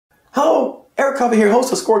Hello, Eric Coffie here,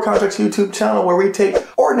 host of Score Contracts YouTube channel where we take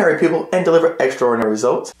ordinary people and deliver extraordinary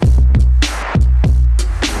results.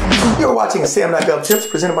 You're watching sam.gov tips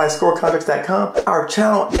presented by scorecontracts.com, our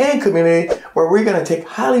channel and community where we're going to take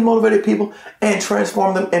highly motivated people and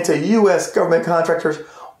transform them into U.S. government contractors.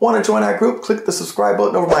 Want to join our group? Click the subscribe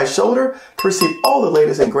button over my shoulder to receive all the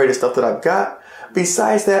latest and greatest stuff that I've got.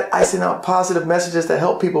 Besides that, I send out positive messages that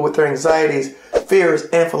help people with their anxieties, fears,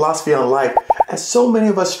 and philosophy on life. As so many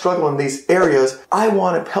of us struggle in these areas, I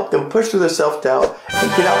want to help them push through their self-doubt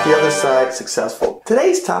and get out the other side successful.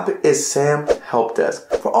 Today's topic is SAM Help Desk.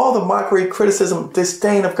 For all the mockery, criticism,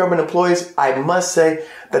 disdain of government employees, I must say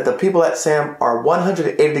that the people at SAM are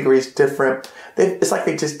 180 degrees different. It's like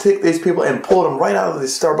they just took these people and pulled them right out of the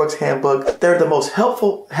Starbucks handbook. They're the most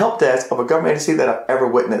helpful help desk of a government agency that I've ever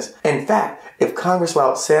witnessed. In fact, if Congress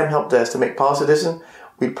allowed SAM Help Desk to make policy decisions,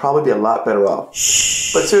 we'd probably be a lot better off.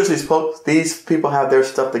 But seriously, folks, these people have their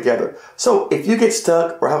stuff together. So if you get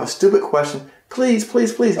stuck or have a stupid question, please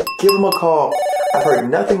give them a call. I've heard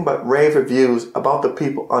nothing but rave reviews about the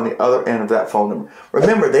people on the other end of that phone number.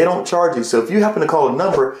 Remember, they don't charge you, so if you happen to call a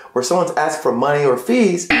number where someone's asked for money or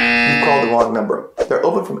fees, you called the wrong number. They're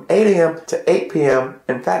open from 8 a.m. to 8 p.m.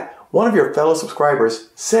 In fact, one of your fellow subscribers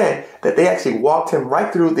said that they actually walked him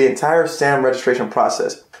right through the entire SAM registration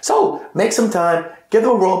process. So make some time, give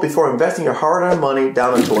them a whirl before investing your hard-earned money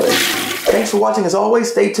down the toilet. Thanks for watching as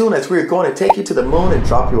always. Stay tuned as we're going to take you to the moon and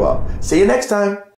drop you off. See you next time.